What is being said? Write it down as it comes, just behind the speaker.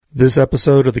This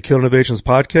episode of the Kill Innovations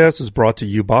podcast is brought to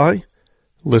you by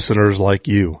listeners like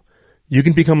you. You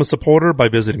can become a supporter by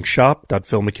visiting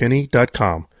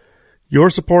shop.philmckinney.com. Your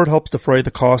support helps defray the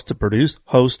cost to produce,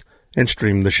 host, and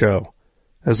stream the show.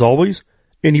 As always,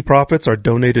 any profits are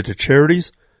donated to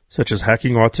charities such as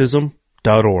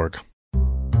hackingautism.org.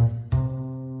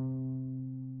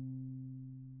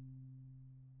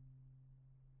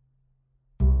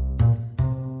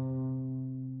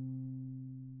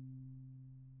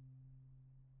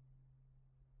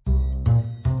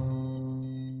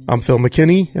 I'm Phil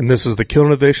McKinney, and this is the Kill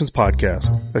Innovations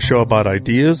Podcast, a show about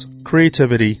ideas,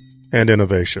 creativity, and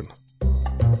innovation.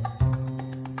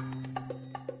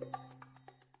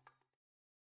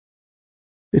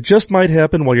 It just might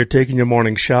happen while you're taking your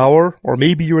morning shower, or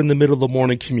maybe you're in the middle of the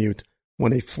morning commute,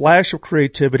 when a flash of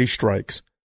creativity strikes.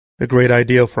 A great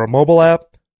idea for a mobile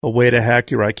app, a way to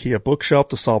hack your IKEA bookshelf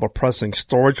to solve a pressing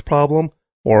storage problem,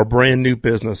 or a brand new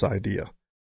business idea.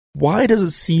 Why does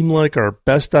it seem like our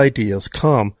best ideas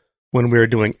come when we are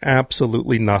doing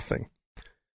absolutely nothing?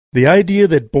 The idea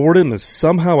that boredom is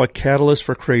somehow a catalyst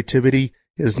for creativity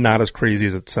is not as crazy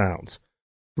as it sounds.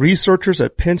 Researchers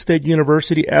at Penn State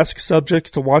University ask subjects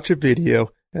to watch a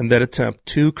video and then attempt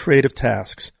two creative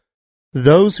tasks.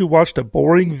 Those who watched a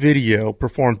boring video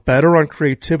performed better on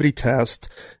creativity tests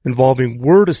involving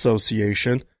word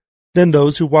association than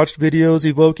those who watched videos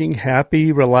evoking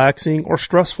happy, relaxing, or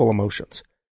stressful emotions.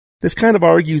 This kind of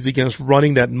argues against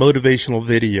running that motivational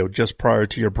video just prior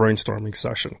to your brainstorming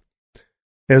session.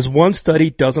 As one study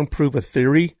doesn't prove a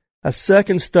theory, a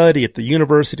second study at the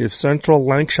University of Central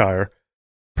Lancashire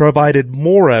provided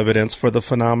more evidence for the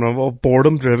phenomenon of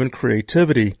boredom-driven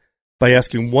creativity by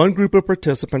asking one group of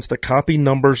participants to copy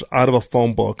numbers out of a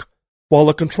phone book, while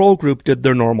a control group did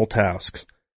their normal tasks.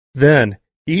 Then,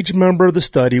 each member of the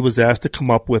study was asked to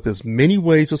come up with as many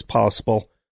ways as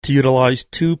possible to utilize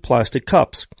two plastic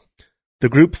cups. The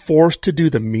group forced to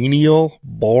do the menial,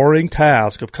 boring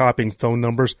task of copying phone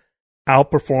numbers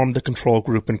outperformed the control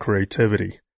group in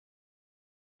creativity.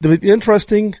 The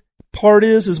interesting part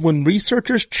is when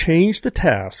researchers changed the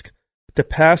task to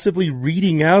passively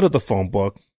reading out of the phone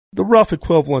book, the rough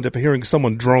equivalent of hearing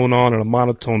someone drone on in a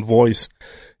monotone voice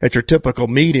at your typical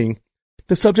meeting,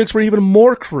 the subjects were even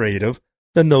more creative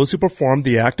than those who performed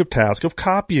the active task of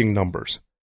copying numbers.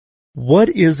 What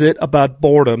is it about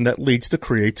boredom that leads to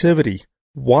creativity?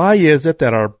 Why is it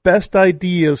that our best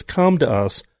ideas come to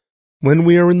us when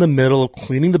we are in the middle of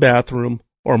cleaning the bathroom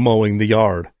or mowing the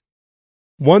yard?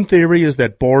 One theory is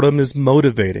that boredom is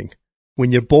motivating.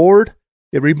 When you're bored,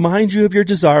 it reminds you of your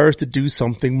desires to do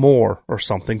something more or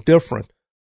something different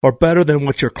or better than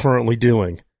what you're currently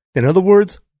doing. In other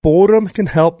words, boredom can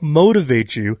help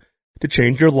motivate you to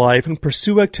change your life and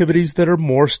pursue activities that are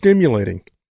more stimulating.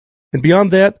 And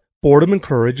beyond that, boredom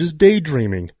encourages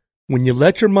daydreaming. When you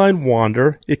let your mind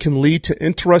wander, it can lead to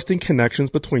interesting connections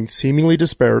between seemingly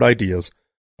disparate ideas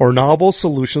or novel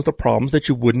solutions to problems that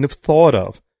you wouldn't have thought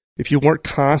of if you weren't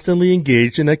constantly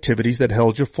engaged in activities that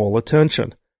held your full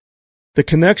attention. The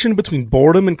connection between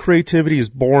boredom and creativity is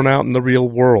borne out in the real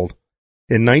world.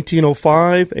 In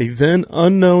 1905, a then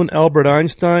unknown Albert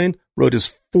Einstein wrote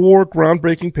his 4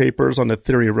 groundbreaking papers on the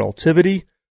theory of relativity,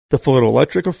 the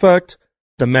photoelectric effect,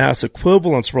 the mass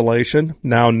equivalence relation,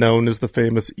 now known as the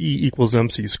famous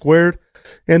E=mc²,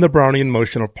 and the Brownian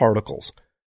motion of particles.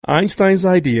 Einstein's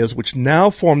ideas, which now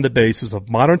form the basis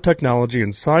of modern technology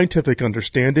and scientific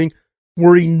understanding,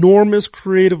 were enormous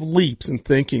creative leaps in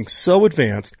thinking so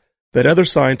advanced that other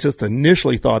scientists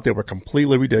initially thought they were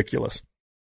completely ridiculous.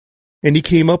 And he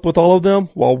came up with all of them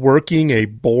while working a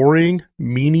boring,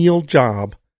 menial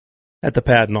job at the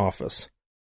patent office.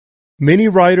 Many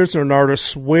writers and artists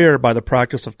swear by the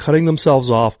practice of cutting themselves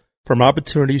off from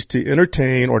opportunities to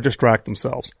entertain or distract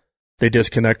themselves. They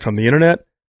disconnect from the internet,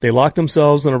 they lock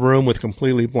themselves in a room with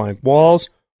completely blank walls,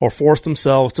 or force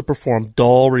themselves to perform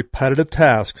dull, repetitive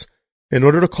tasks in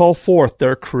order to call forth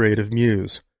their creative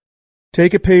muse.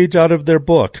 Take a page out of their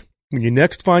book. When you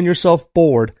next find yourself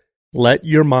bored, let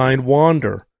your mind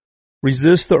wander.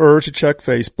 Resist the urge to check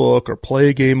Facebook or play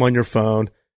a game on your phone,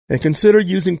 and consider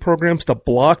using programs to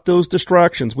block those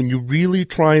distractions when you're really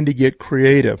trying to get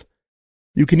creative.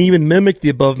 You can even mimic the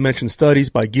above-mentioned studies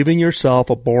by giving yourself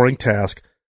a boring task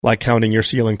like counting your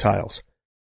ceiling tiles.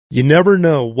 You never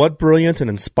know what brilliant and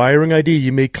inspiring idea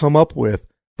you may come up with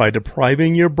by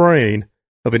depriving your brain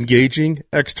of engaging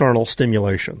external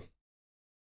stimulation.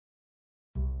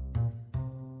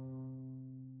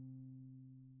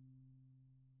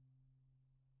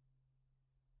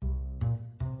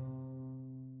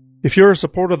 If you're a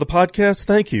supporter of the podcast,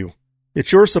 thank you.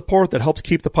 It's your support that helps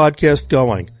keep the podcast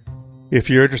going. If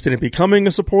you're interested in becoming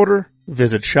a supporter,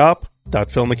 visit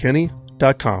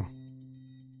shop.philmckinney.com.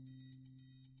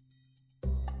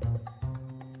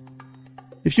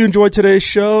 If you enjoyed today's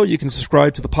show, you can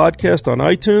subscribe to the podcast on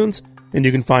iTunes, and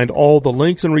you can find all the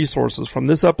links and resources from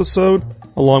this episode,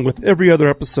 along with every other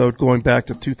episode going back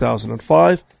to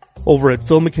 2005, over at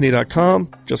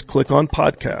philmckinney.com. Just click on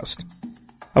podcast.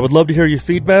 I would love to hear your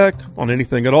feedback on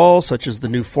anything at all, such as the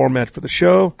new format for the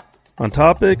show, on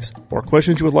topics, or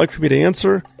questions you would like for me to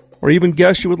answer, or even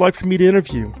guests you would like for me to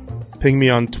interview. Ping me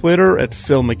on Twitter at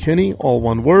Phil McKinney, all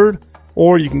one word,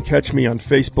 or you can catch me on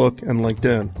Facebook and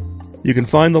LinkedIn. You can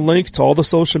find the links to all the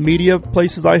social media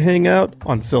places I hang out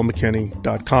on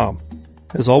philmckinney.com.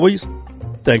 As always,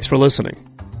 thanks for listening.